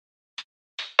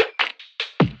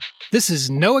This is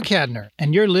Noah Kadner,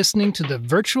 and you're listening to the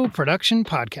Virtual Production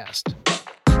Podcast.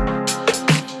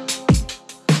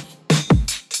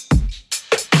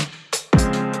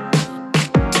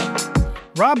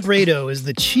 Rob Braido is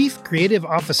the Chief Creative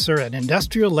Officer at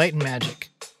Industrial Light and Magic,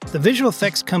 the visual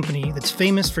effects company that's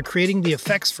famous for creating the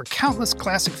effects for countless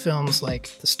classic films like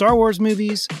the Star Wars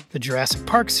movies, the Jurassic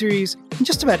Park series, and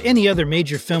just about any other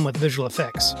major film with visual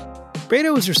effects.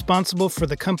 Braido is responsible for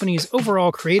the company's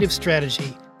overall creative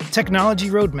strategy, technology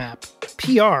roadmap,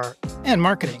 PR, and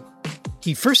marketing.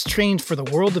 He first trained for the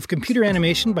world of computer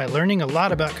animation by learning a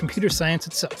lot about computer science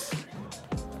itself.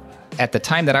 At the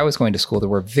time that I was going to school, there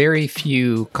were very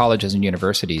few colleges and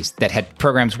universities that had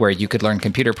programs where you could learn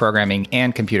computer programming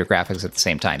and computer graphics at the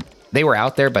same time. They were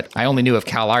out there, but I only knew of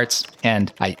CalArts,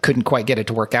 and I couldn't quite get it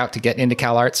to work out to get into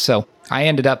CalArts. So I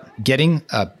ended up getting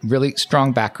a really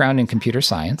strong background in computer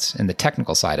science and the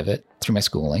technical side of it through my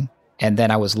schooling. And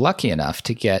then I was lucky enough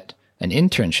to get an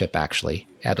internship, actually,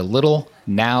 at a little,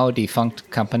 now defunct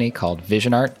company called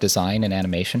VisionArt Design and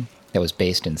Animation that was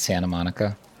based in Santa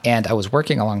Monica. And I was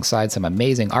working alongside some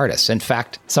amazing artists. In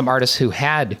fact, some artists who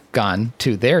had gone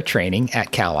to their training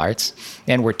at CalArts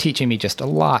and were teaching me just a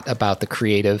lot about the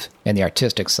creative and the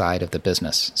artistic side of the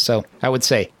business. So I would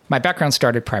say my background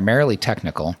started primarily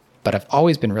technical, but I've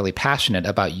always been really passionate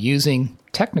about using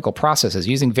technical processes,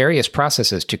 using various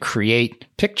processes to create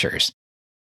pictures.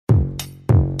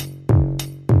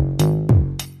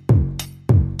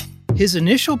 His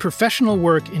initial professional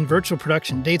work in virtual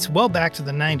production dates well back to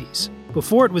the 90s,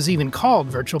 before it was even called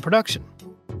virtual production.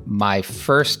 My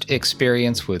first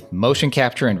experience with motion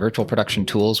capture and virtual production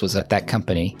tools was at that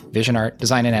company, VisionArt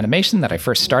Design and Animation, that I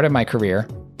first started my career.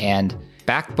 And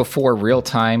back before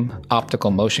real-time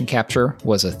optical motion capture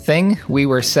was a thing, we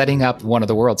were setting up one of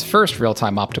the world's first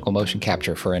real-time optical motion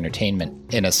capture for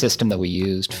entertainment in a system that we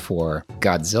used for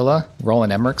Godzilla,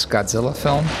 Roland Emmerich's Godzilla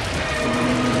film.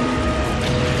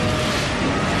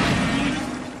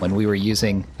 When we were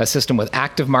using a system with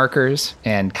active markers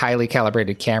and highly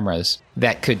calibrated cameras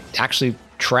that could actually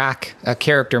track a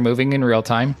character moving in real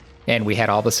time. And we had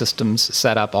all the systems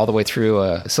set up all the way through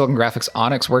a Silicon Graphics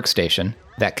Onyx workstation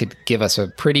that could give us a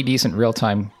pretty decent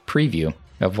real-time preview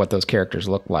of what those characters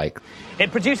look like.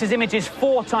 It produces images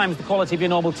 4 times the quality of your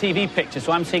normal TV picture,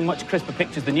 so I'm seeing much crisper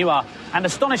pictures than you are. And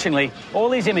astonishingly, all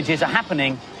these images are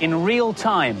happening in real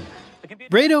time.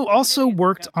 Braido also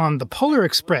worked on The Polar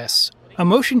Express, a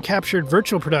motion-captured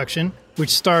virtual production which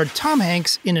starred Tom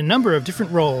Hanks in a number of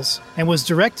different roles and was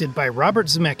directed by Robert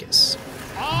Zemeckis.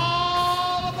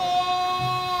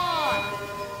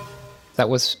 That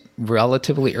was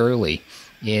relatively early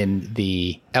in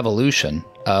the evolution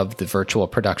of the virtual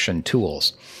production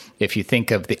tools. If you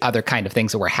think of the other kind of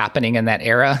things that were happening in that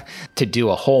era, to do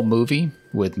a whole movie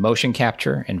with motion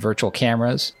capture and virtual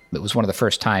cameras, it was one of the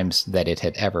first times that it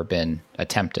had ever been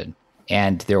attempted.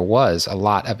 And there was a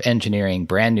lot of engineering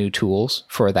brand new tools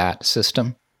for that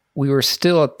system. We were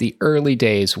still at the early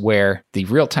days where the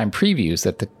real-time previews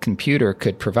that the computer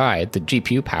could provide, the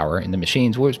GPU power in the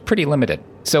machines, was pretty limited.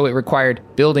 So it required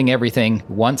building everything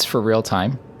once for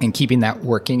real-time and keeping that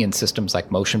working in systems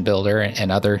like Motion Builder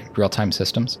and other real-time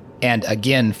systems. And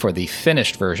again, for the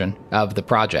finished version of the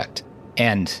project.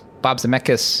 And Bob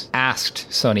Zemeckis asked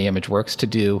Sony ImageWorks to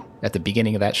do, at the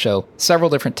beginning of that show, several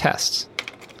different tests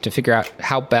to figure out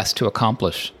how best to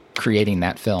accomplish creating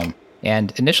that film.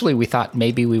 And initially we thought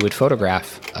maybe we would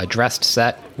photograph a dressed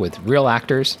set with real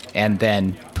actors and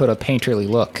then put a painterly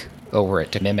look over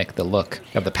it to mimic the look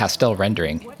of the pastel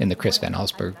rendering in the Chris Van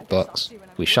Allsburg books.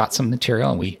 We shot some material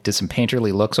and we did some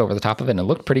painterly looks over the top of it, and it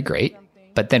looked pretty great.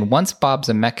 But then once Bob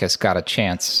Zemeckis got a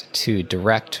chance to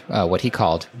direct what he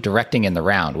called directing in the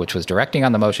round, which was directing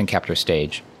on the motion capture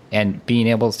stage and being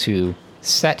able to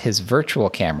set his virtual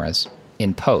cameras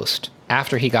in post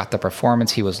after he got the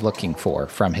performance he was looking for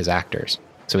from his actors.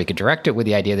 So he could direct it with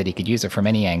the idea that he could use it from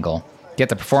any angle, get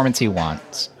the performance he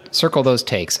wants, circle those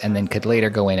takes, and then could later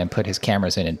go in and put his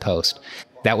cameras in post.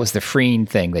 That was the freeing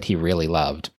thing that he really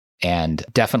loved and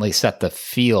definitely set the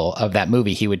feel of that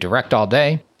movie. He would direct all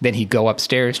day, then he'd go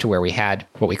upstairs to where we had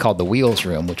what we called the wheels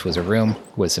room, which was a room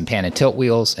with some pan and tilt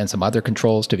wheels and some other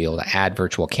controls to be able to add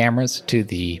virtual cameras to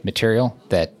the material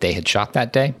that they had shot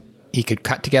that day. He could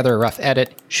cut together a rough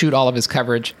edit, shoot all of his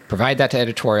coverage, provide that to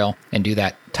editorial, and do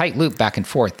that tight loop back and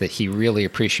forth that he really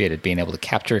appreciated, being able to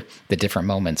capture the different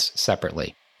moments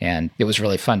separately. And it was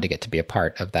really fun to get to be a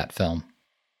part of that film.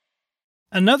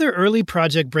 Another early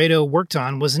project Braido worked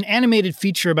on was an animated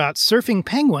feature about surfing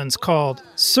penguins called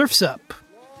Surf's Up.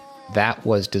 That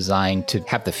was designed to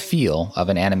have the feel of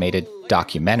an animated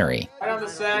documentary. Right on the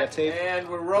set, and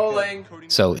we're rolling.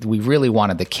 So we really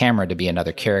wanted the camera to be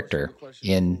another character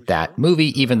in that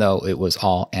movie, even though it was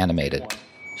all animated.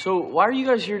 So why are you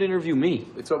guys here to interview me?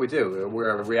 It's what we do. We're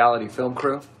a reality film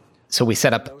crew. So we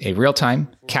set up a real-time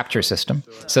capture system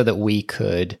so that we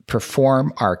could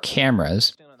perform our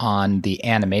cameras on the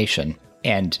animation,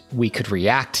 and we could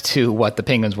react to what the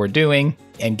penguins were doing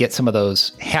and get some of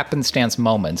those happenstance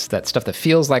moments, that stuff that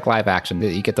feels like live action,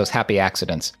 that you get those happy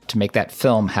accidents to make that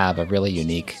film have a really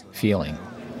unique feeling.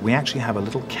 We actually have a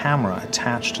little camera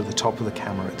attached to the top of the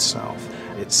camera itself.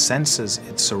 It senses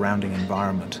its surrounding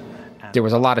environment. There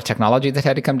was a lot of technology that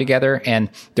had to come together, and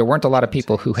there weren't a lot of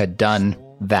people who had done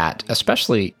that,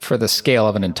 especially for the scale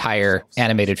of an entire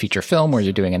animated feature film where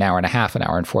you're doing an hour and a half, an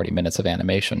hour and 40 minutes of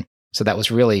animation. So that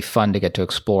was really fun to get to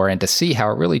explore and to see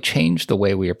how it really changed the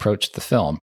way we approached the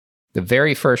film. The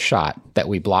very first shot that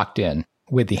we blocked in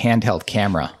with the handheld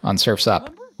camera on Surf's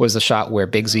Up was the shot where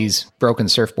Big Z's broken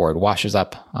surfboard washes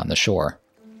up on the shore.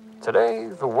 Today,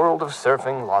 the world of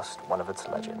surfing lost one of its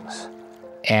legends.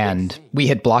 And we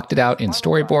had blocked it out in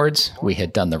storyboards. We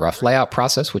had done the rough layout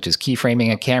process, which is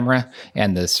keyframing a camera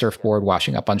and the surfboard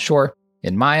washing up on shore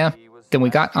in Maya. Then we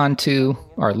got onto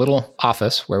our little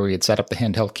office where we had set up the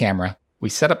handheld camera. We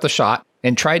set up the shot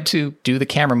and tried to do the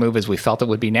camera move as we felt it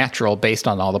would be natural based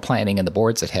on all the planning and the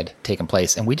boards that had taken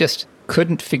place. And we just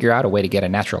couldn't figure out a way to get a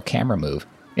natural camera move.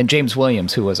 And James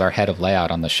Williams, who was our head of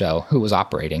layout on the show, who was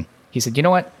operating, he said, you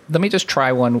know what, let me just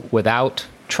try one without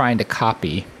trying to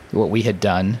copy what we had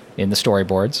done in the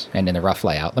storyboards and in the rough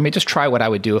layout. Let me just try what I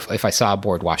would do if I saw a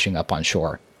board washing up on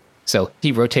shore. So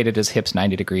he rotated his hips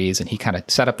 90 degrees and he kind of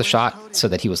set up the shot so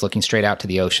that he was looking straight out to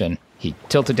the ocean. He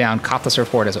tilted down, caught the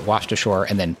surfboard as it washed ashore,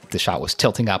 and then the shot was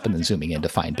tilting up and then zooming in to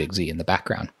find Big Z in the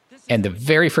background. And the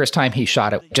very first time he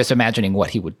shot it, just imagining what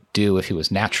he would do if he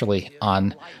was naturally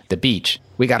on the beach,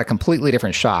 we got a completely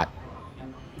different shot.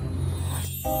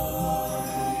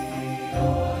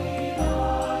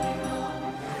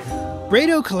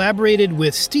 Brado collaborated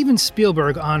with Steven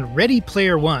Spielberg on Ready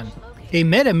Player One, a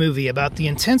meta-movie about the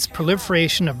intense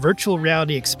proliferation of virtual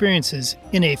reality experiences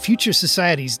in a future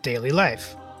society's daily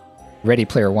life. Ready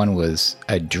Player One was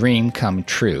a dream come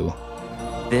true.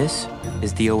 This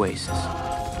is the Oasis.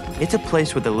 It's a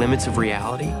place where the limits of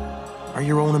reality are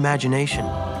your own imagination.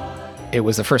 It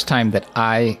was the first time that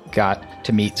I got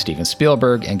to meet Steven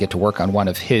Spielberg and get to work on one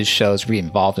of his shows, be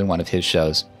involved in one of his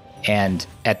shows. And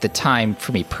at the time,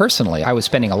 for me personally, I was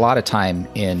spending a lot of time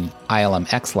in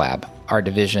ILM X Lab, our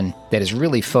division that is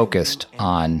really focused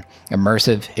on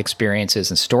immersive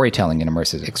experiences and storytelling in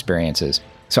immersive experiences.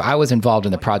 So I was involved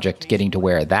in the project getting to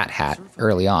wear that hat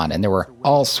early on, and there were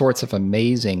all sorts of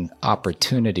amazing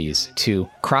opportunities to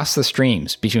cross the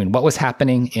streams between what was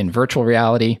happening in virtual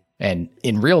reality and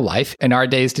in real life in our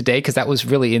days today, because that was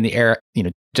really in the era,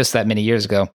 just that many years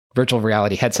ago. Virtual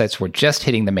reality headsets were just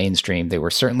hitting the mainstream. They were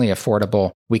certainly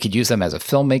affordable. We could use them as a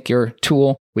filmmaker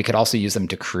tool. We could also use them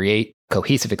to create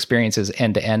cohesive experiences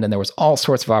end to end. And there was all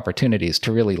sorts of opportunities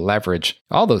to really leverage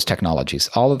all those technologies,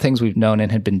 all the things we've known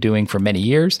and had been doing for many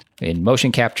years in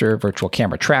motion capture, virtual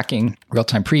camera tracking,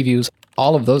 real-time previews.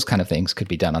 All of those kind of things could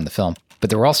be done on the film. But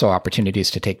there were also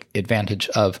opportunities to take advantage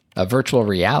of a virtual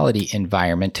reality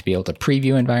environment to be able to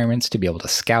preview environments, to be able to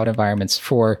scout environments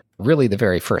for really the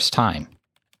very first time.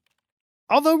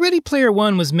 Although Ready Player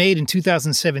One was made in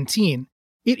 2017,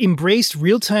 it embraced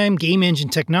real-time game engine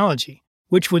technology,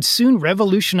 which would soon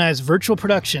revolutionize virtual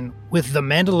production with The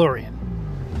Mandalorian.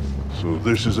 So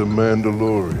this is a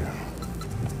Mandalorian.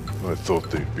 I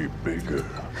thought they'd be bigger.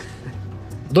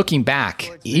 Looking back,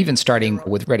 even starting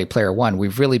with Ready Player One,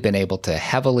 we've really been able to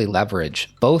heavily leverage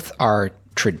both our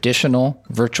traditional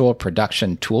virtual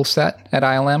production tool set at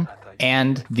ILM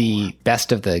and the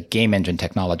best of the game engine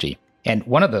technology. And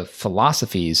one of the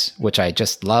philosophies, which I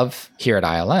just love here at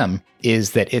ILM,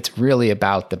 is that it's really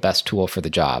about the best tool for the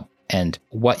job. And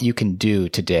what you can do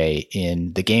today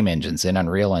in the game engines in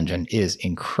Unreal Engine is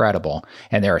incredible.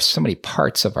 And there are so many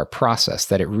parts of our process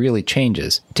that it really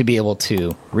changes to be able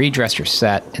to redress your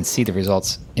set and see the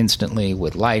results instantly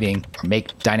with lighting or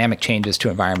make dynamic changes to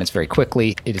environments very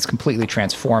quickly. It is completely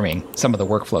transforming some of the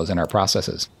workflows in our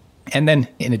processes. And then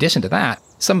in addition to that,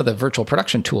 some of the virtual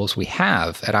production tools we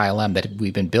have at ILM that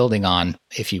we've been building on,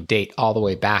 if you date all the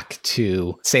way back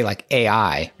to, say, like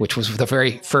AI, which was the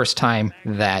very first time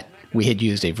that we had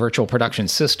used a virtual production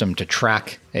system to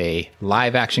track a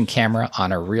live action camera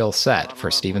on a real set for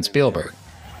Steven Spielberg.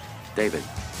 David,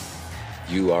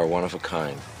 you are one of a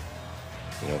kind.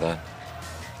 You know that?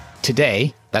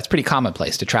 Today, that's pretty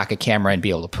commonplace to track a camera and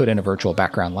be able to put in a virtual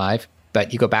background live.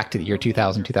 But you go back to the year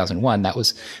 2000, 2001, that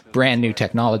was brand new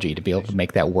technology to be able to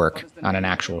make that work on an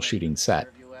actual shooting set.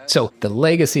 So the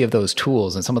legacy of those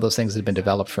tools and some of those things that have been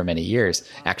developed for many years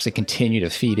actually continue to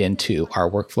feed into our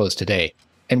workflows today.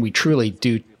 And we truly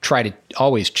do try to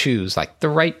always choose like the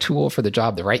right tool for the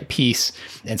job, the right piece.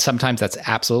 And sometimes that's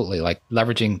absolutely like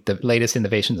leveraging the latest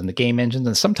innovations in the game engines.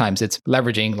 And sometimes it's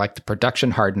leveraging like the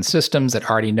production hardened systems that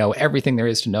already know everything there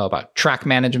is to know about track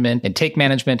management and take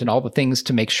management and all the things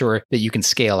to make sure that you can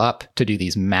scale up to do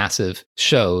these massive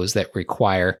shows that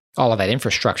require all of that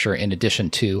infrastructure in addition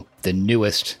to the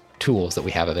newest tools that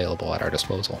we have available at our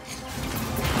disposal.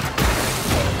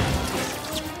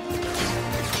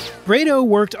 Brado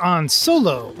worked on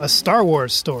Solo, a Star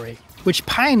Wars story, which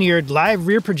pioneered live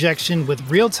rear projection with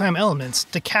real-time elements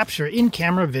to capture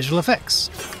in-camera visual effects.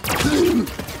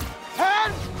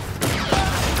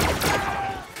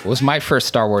 It was my first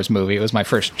Star Wars movie. It was my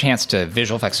first chance to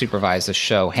visual effects supervise a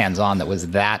show hands-on that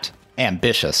was that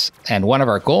ambitious. And one of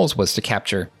our goals was to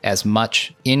capture as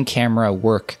much in-camera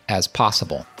work as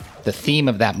possible. The theme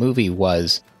of that movie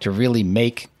was to really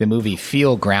make the movie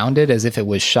feel grounded as if it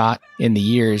was shot in the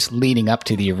years leading up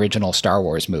to the original Star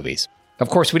Wars movies. Of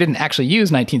course, we didn't actually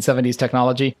use 1970s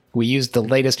technology. We used the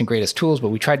latest and greatest tools, but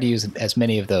we tried to use as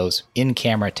many of those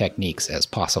in-camera techniques as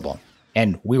possible.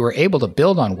 And we were able to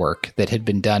build on work that had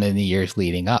been done in the years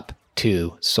leading up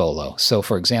to Solo. So,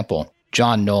 for example,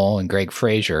 John Knoll and Greg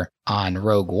Fraser on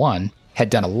Rogue One had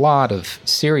done a lot of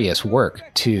serious work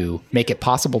to make it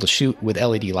possible to shoot with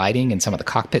LED lighting in some of the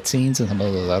cockpit scenes and some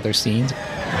of those other scenes.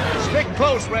 Stick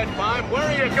close, Red 5. Where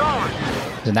are you going?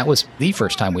 And that was the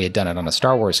first time we had done it on a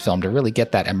Star Wars film to really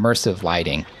get that immersive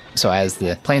lighting. So as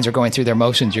the planes are going through their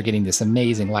motions, you're getting this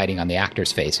amazing lighting on the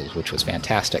actors' faces, which was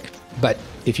fantastic. But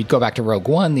if you go back to Rogue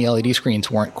One, the LED screens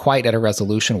weren't quite at a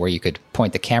resolution where you could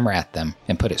point the camera at them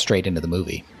and put it straight into the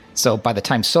movie. So by the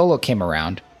time Solo came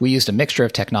around, we used a mixture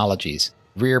of technologies: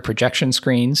 rear projection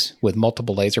screens with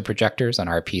multiple laser projectors on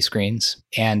RP screens,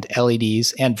 and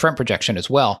LEDs and front projection as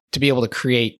well, to be able to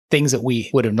create things that we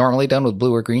would have normally done with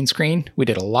blue or green screen. We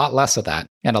did a lot less of that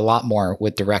and a lot more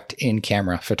with direct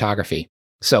in-camera photography.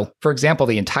 So, for example,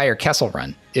 the entire Kessel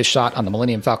Run is shot on the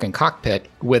Millennium Falcon cockpit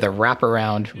with a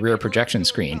wraparound rear projection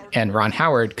screen, and Ron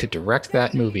Howard could direct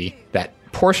that movie, that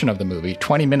portion of the movie,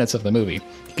 20 minutes of the movie.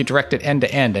 You could direct it end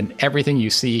to end, and everything you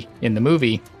see in the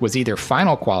movie was either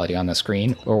final quality on the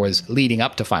screen or was leading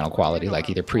up to final quality, like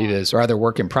either previs or other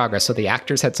work in progress. So the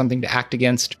actors had something to act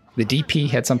against, the DP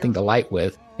had something to light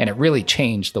with, and it really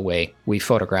changed the way we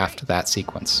photographed that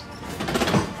sequence.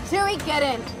 Chewie, get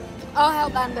in. All hell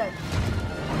banded.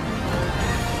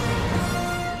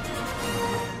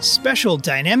 Special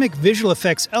dynamic visual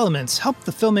effects elements helped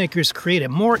the filmmakers create a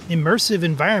more immersive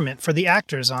environment for the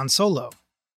actors on Solo.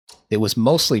 It was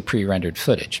mostly pre-rendered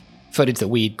footage that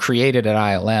we'd created at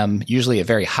ILM, usually at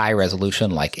very high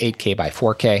resolution, like 8K by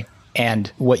 4K.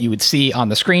 And what you would see on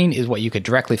the screen is what you could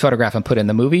directly photograph and put in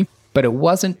the movie. But it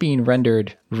wasn't being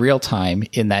rendered real time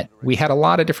in that we had a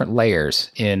lot of different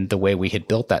layers in the way we had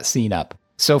built that scene up.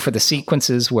 So for the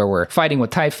sequences where we're fighting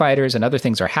with TIE fighters and other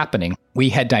things are happening, we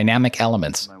had dynamic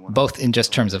elements, both in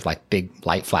just terms of like big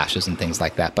light flashes and things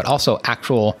like that, but also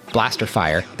actual blaster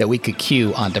fire that we could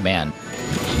cue on demand.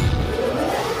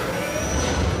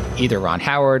 Either Ron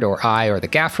Howard or I or the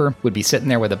gaffer would be sitting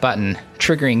there with a button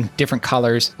triggering different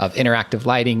colors of interactive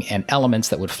lighting and elements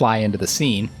that would fly into the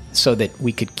scene so that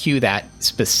we could cue that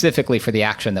specifically for the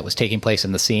action that was taking place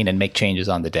in the scene and make changes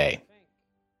on the day.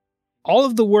 All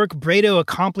of the work Brado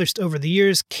accomplished over the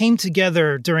years came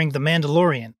together during The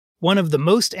Mandalorian, one of the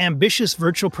most ambitious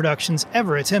virtual productions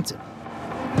ever attempted.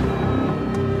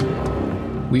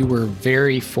 We were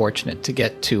very fortunate to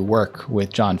get to work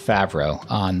with Jon Favreau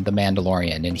on The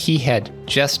Mandalorian, and he had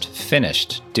just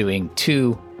finished doing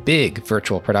 2 big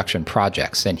virtual production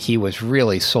projects, and he was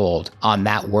really sold on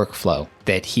that workflow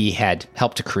that he had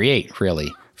helped to create,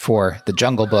 really, for The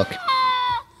Jungle Book.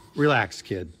 Relax,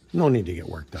 kid. No need to get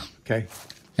worked up, okay?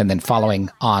 And then following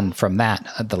on from that,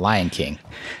 The Lion King.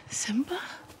 Simba?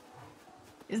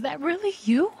 Is that really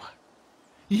you?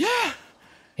 Yeah.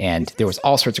 And there was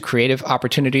all sorts of creative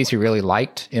opportunities he really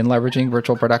liked in leveraging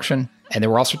virtual production. And there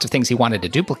were all sorts of things he wanted to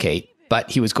duplicate, but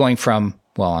he was going from,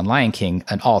 well, on Lion King,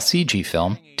 an all CG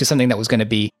film, to something that was going to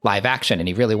be live action. And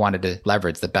he really wanted to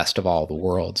leverage the best of all the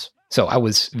worlds. So I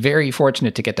was very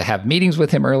fortunate to get to have meetings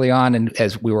with him early on, and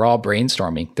as we were all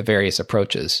brainstorming the various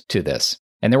approaches to this.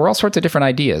 And there were all sorts of different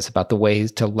ideas about the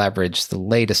ways to leverage the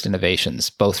latest innovations,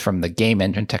 both from the game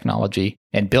engine technology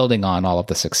and building on all of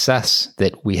the success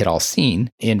that we had all seen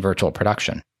in virtual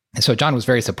production. And so John was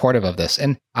very supportive of this.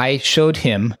 And I showed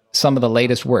him some of the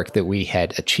latest work that we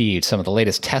had achieved, some of the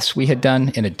latest tests we had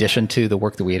done, in addition to the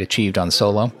work that we had achieved on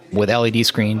Solo with LED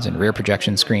screens and rear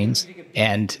projection screens.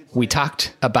 And we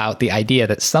talked about the idea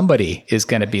that somebody is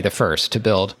going to be the first to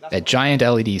build a giant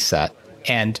LED set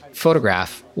and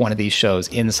photograph one of these shows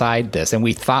inside this. And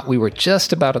we thought we were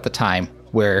just about at the time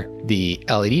where the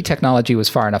LED technology was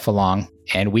far enough along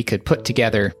and we could put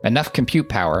together enough compute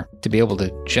power to be able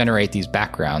to generate these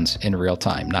backgrounds in real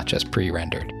time, not just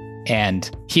pre-rendered. And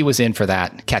he was in for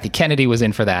that. Kathy Kennedy was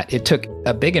in for that. It took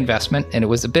a big investment and it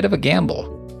was a bit of a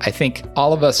gamble. I think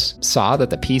all of us saw that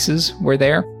the pieces were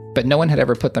there, but no one had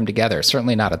ever put them together,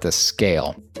 certainly not at this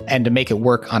scale. And to make it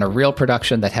work on a real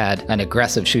production that had an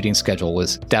aggressive shooting schedule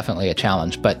was definitely a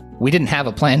challenge. But we didn't have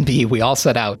a plan B. We all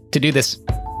set out to do this.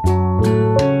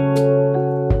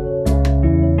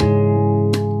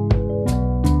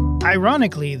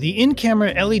 Ironically, the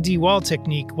in-camera LED wall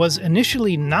technique was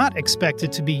initially not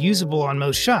expected to be usable on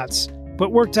most shots,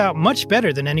 but worked out much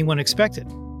better than anyone expected.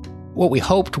 What we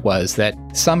hoped was that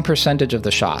some percentage of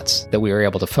the shots that we were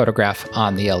able to photograph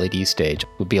on the LED stage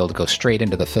would be able to go straight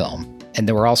into the film. And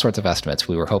there were all sorts of estimates.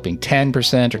 We were hoping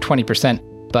 10% or 20%.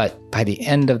 But by the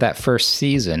end of that first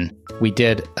season, we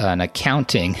did an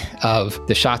accounting of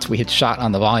the shots we had shot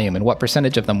on the volume and what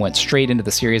percentage of them went straight into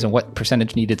the series and what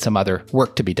percentage needed some other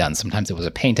work to be done. Sometimes it was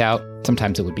a paint out.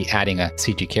 Sometimes it would be adding a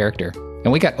CG character.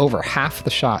 And we got over half the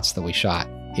shots that we shot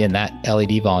in that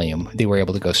LED volume. They were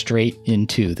able to go straight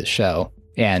into the show.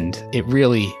 And it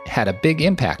really had a big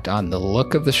impact on the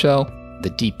look of the show. The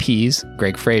DPs,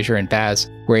 Greg Fraser and Baz,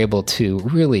 were able to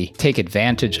really take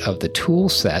advantage of the tool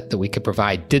set that we could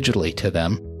provide digitally to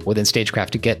them within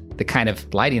Stagecraft to get the kind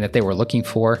of lighting that they were looking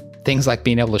for. Things like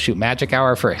being able to shoot magic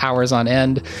hour for hours on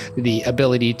end, the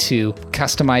ability to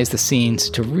customize the scenes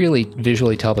to really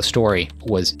visually tell the story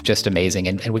was just amazing.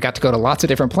 And we got to go to lots of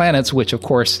different planets, which of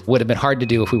course would have been hard to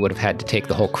do if we would have had to take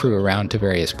the whole crew around to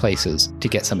various places to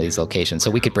get some of these locations. So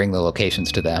we could bring the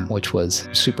locations to them, which was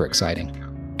super exciting.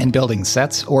 And building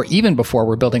sets, or even before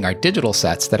we're building our digital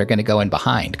sets that are going to go in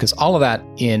behind, because all of that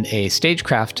in a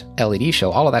Stagecraft LED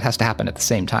show, all of that has to happen at the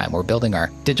same time. We're building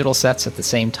our digital sets at the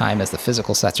same time as the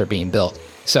physical sets are being built.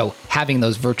 So having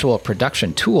those virtual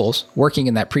production tools working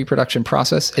in that pre-production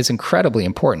process is incredibly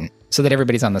important so that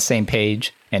everybody's on the same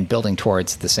page and building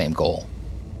towards the same goal.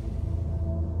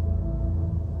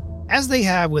 As they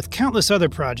have with countless other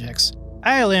projects,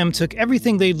 ILM took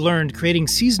everything they'd learned creating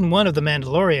Season 1 of The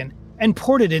Mandalorian and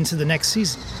poured it into the next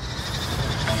season.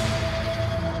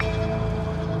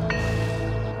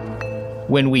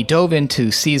 When we dove into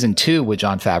Season 2 with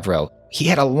Jon Favreau, he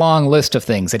had a long list of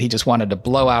things that he just wanted to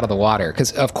blow out of the water.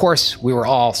 Because, of course, we were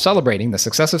all celebrating the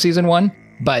success of Season 1,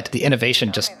 but the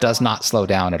innovation just does not slow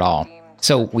down at all.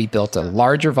 So we built a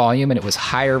larger volume and it was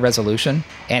higher resolution.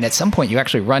 And at some point, you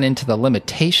actually run into the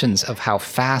limitations of how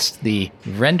fast the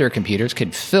render computers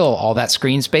could fill all that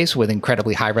screen space with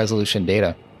incredibly high resolution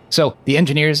data. So the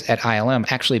engineers at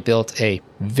ILM actually built a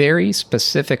very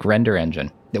specific render engine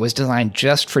that was designed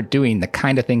just for doing the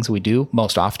kind of things we do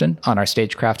most often on our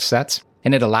Stagecraft sets.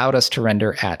 And it allowed us to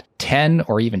render at 10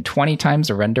 or even 20 times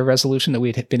the render resolution that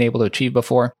we had been able to achieve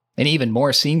before, and even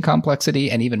more scene complexity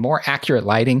and even more accurate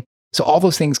lighting. So all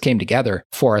those things came together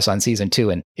for us on Season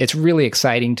 2. And it's really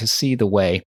exciting to see the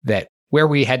way that where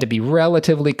we had to be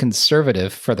relatively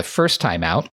conservative for the first time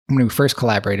out, when we first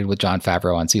collaborated with Jon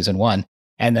Favreau on Season 1,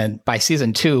 and then by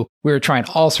Season 2, we were trying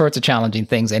all sorts of challenging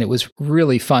things, and it was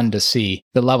really fun to see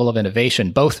the level of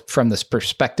innovation, both from this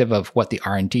perspective of what the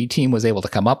R&D team was able to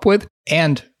come up with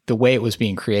and the way it was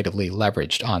being creatively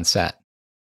leveraged on set.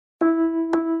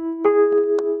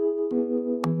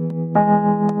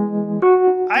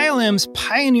 ILM's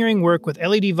pioneering work with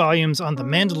LED volumes on The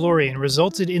Mandalorian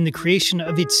resulted in the creation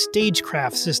of its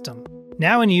Stagecraft system,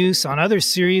 now in use on other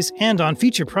series and on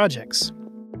future projects.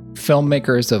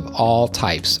 Filmmakers of all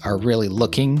types are really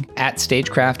looking at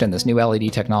Stagecraft and this new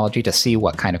LED technology to see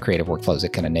what kind of creative workflows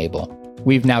it can enable.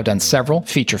 We've now done several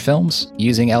feature films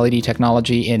using LED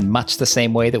technology in much the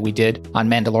same way that we did on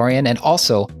Mandalorian, and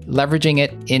also leveraging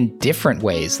it in different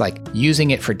ways, like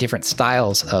using it for different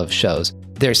styles of shows.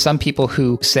 There's some people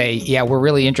who say, yeah, we're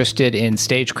really interested in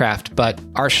Stagecraft, but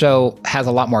our show has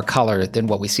a lot more color than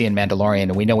what we see in Mandalorian,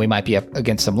 and we know we might be up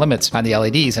against some limits on the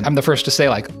LEDs. And I'm the first to say,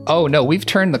 like, oh no, we've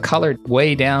turned the color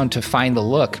way down to find the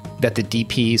look that the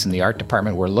DPs and the art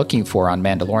department were looking for on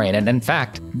Mandalorian. And in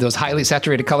fact, those highly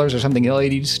saturated colors are something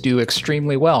LEDs do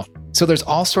extremely well. So there's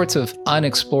all sorts of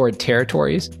unexplored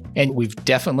territories, and we've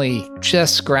definitely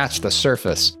just scratched the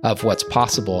surface of what's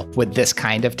possible with this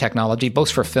kind of technology,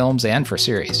 both for films and for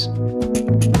series.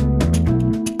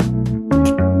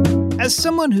 As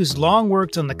someone who's long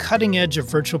worked on the cutting edge of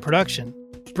virtual production,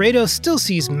 Brado still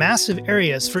sees massive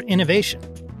areas for innovation.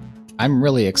 I'm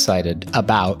really excited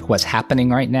about what's happening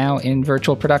right now in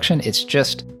virtual production. It's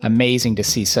just amazing to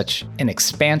see such an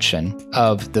expansion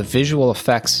of the visual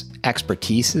effects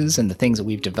expertises and the things that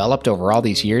we've developed over all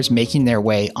these years making their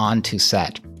way onto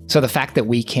set. So the fact that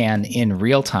we can, in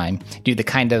real time, do the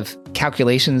kind of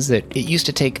calculations that it used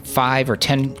to take 5 or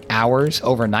 10 hours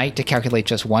overnight to calculate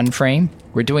just one frame,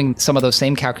 we're doing some of those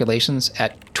same calculations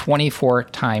at 24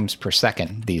 times per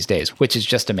second these days, which is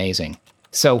just amazing.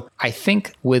 So I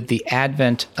think with the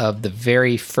advent of the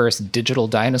very first digital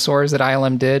dinosaurs that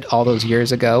ILM did all those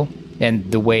years ago, and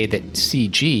the way that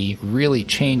CG really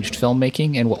changed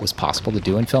filmmaking and what was possible to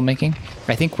do in filmmaking,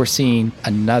 I think we're seeing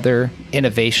another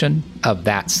innovation of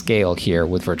that scale here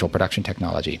with virtual production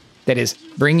technology. That is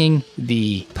bringing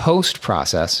the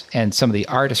post-process and some of the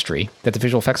artistry that the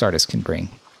visual effects artists can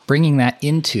bringing that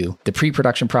into the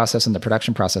pre-production process and the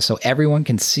production process so everyone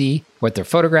can see what they're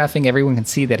photographing, everyone can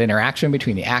see that interaction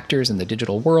between the actors and the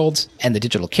digital worlds and the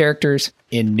digital characters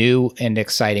in new and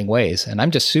exciting ways. And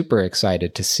I'm just super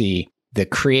excited to see the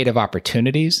creative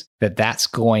opportunities that that's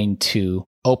going to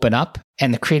open up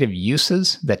and the creative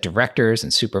uses that directors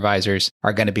and supervisors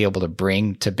are going to be able to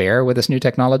bring to bear with this new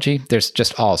technology. There's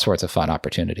just all sorts of fun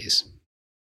opportunities.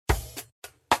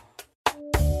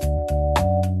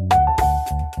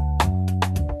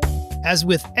 As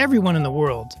with everyone in the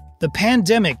world, the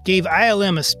pandemic gave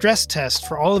ILM a stress test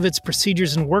for all of its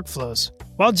procedures and workflows,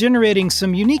 while generating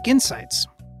some unique insights.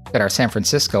 At our San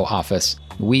Francisco office,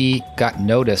 we got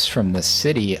notice from the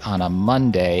city on a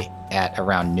Monday at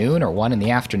around noon or 1 in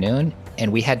the afternoon,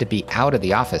 and we had to be out of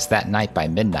the office that night by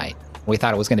midnight. We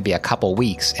thought it was going to be a couple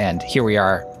weeks, and here we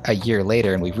are a year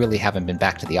later, and we really haven't been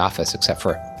back to the office except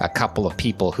for a couple of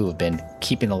people who have been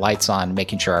keeping the lights on,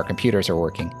 making sure our computers are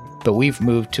working. But we've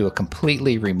moved to a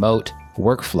completely remote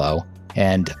workflow,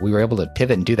 and we were able to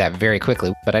pivot and do that very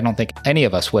quickly. But I don't think any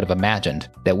of us would have imagined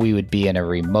that we would be in a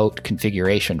remote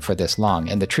configuration for this long.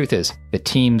 And the truth is, the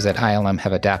teams at ILM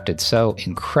have adapted so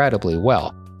incredibly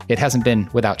well. It hasn't been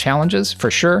without challenges, for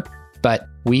sure, but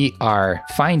we are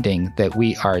finding that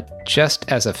we are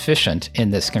just as efficient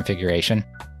in this configuration.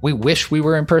 We wish we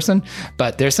were in person,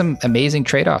 but there's some amazing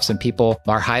trade-offs, and people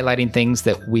are highlighting things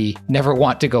that we never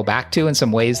want to go back to in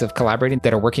some ways of collaborating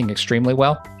that are working extremely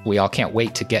well. We all can't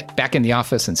wait to get back in the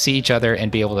office and see each other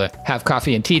and be able to have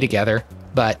coffee and tea together.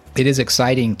 But it is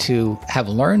exciting to have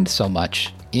learned so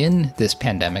much in this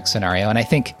pandemic scenario. And I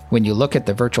think when you look at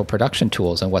the virtual production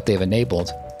tools and what they've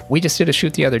enabled, we just did a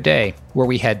shoot the other day where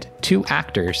we had 2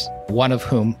 actors, one of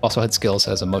whom also had skills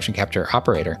as a motion capture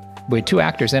operator. We had 2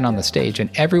 actors in on the stage, and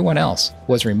everyone else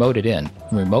was remoted in,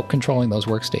 remote controlling those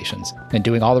workstations and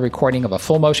doing all the recording of a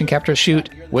full motion capture shoot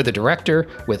with a director,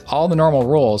 with all the normal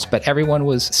roles, but everyone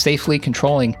was safely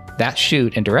controlling that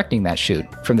shoot and directing that shoot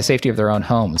from the safety of their own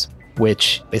homes,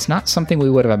 which is not something we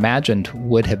would have imagined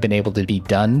would have been able to be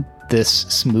done this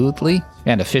smoothly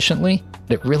and efficiently.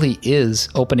 It really is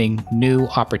opening new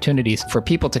opportunities for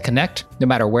people to connect no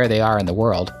matter where they are in the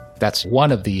world. That's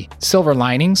one of the silver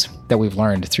linings that we've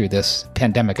learned through this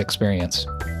pandemic experience.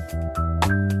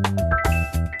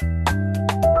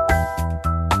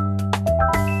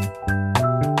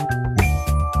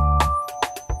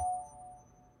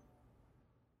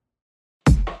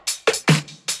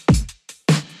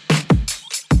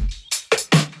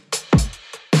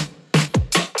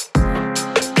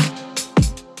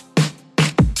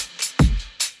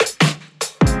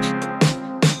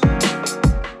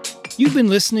 You've been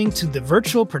listening to the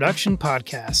Virtual Production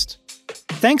Podcast.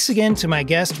 Thanks again to my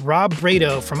guest, Rob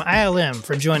Brado from ILM,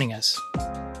 for joining us.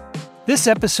 This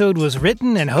episode was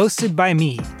written and hosted by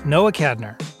me, Noah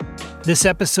Kadner. This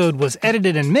episode was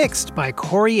edited and mixed by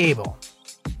Corey Abel.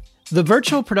 The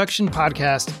Virtual Production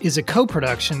Podcast is a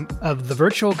co-production of The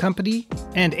Virtual Company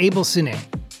and Able Cine.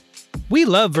 We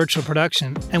love virtual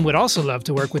production and would also love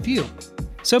to work with you.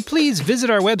 So please visit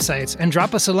our websites and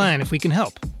drop us a line if we can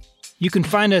help. You can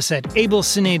find us at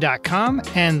ablecine.com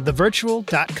and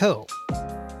thevirtual.co.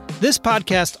 This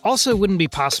podcast also wouldn't be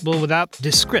possible without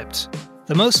Descript,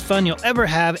 the most fun you'll ever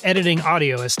have editing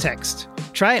audio as text.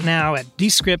 Try it now at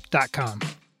descript.com.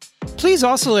 Please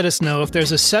also let us know if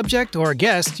there's a subject or a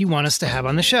guest you want us to have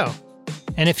on the show.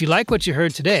 And if you like what you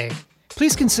heard today,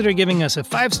 please consider giving us a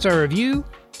 5-star review,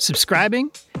 subscribing,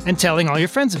 and telling all your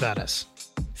friends about us.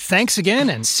 Thanks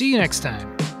again, and see you next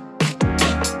time.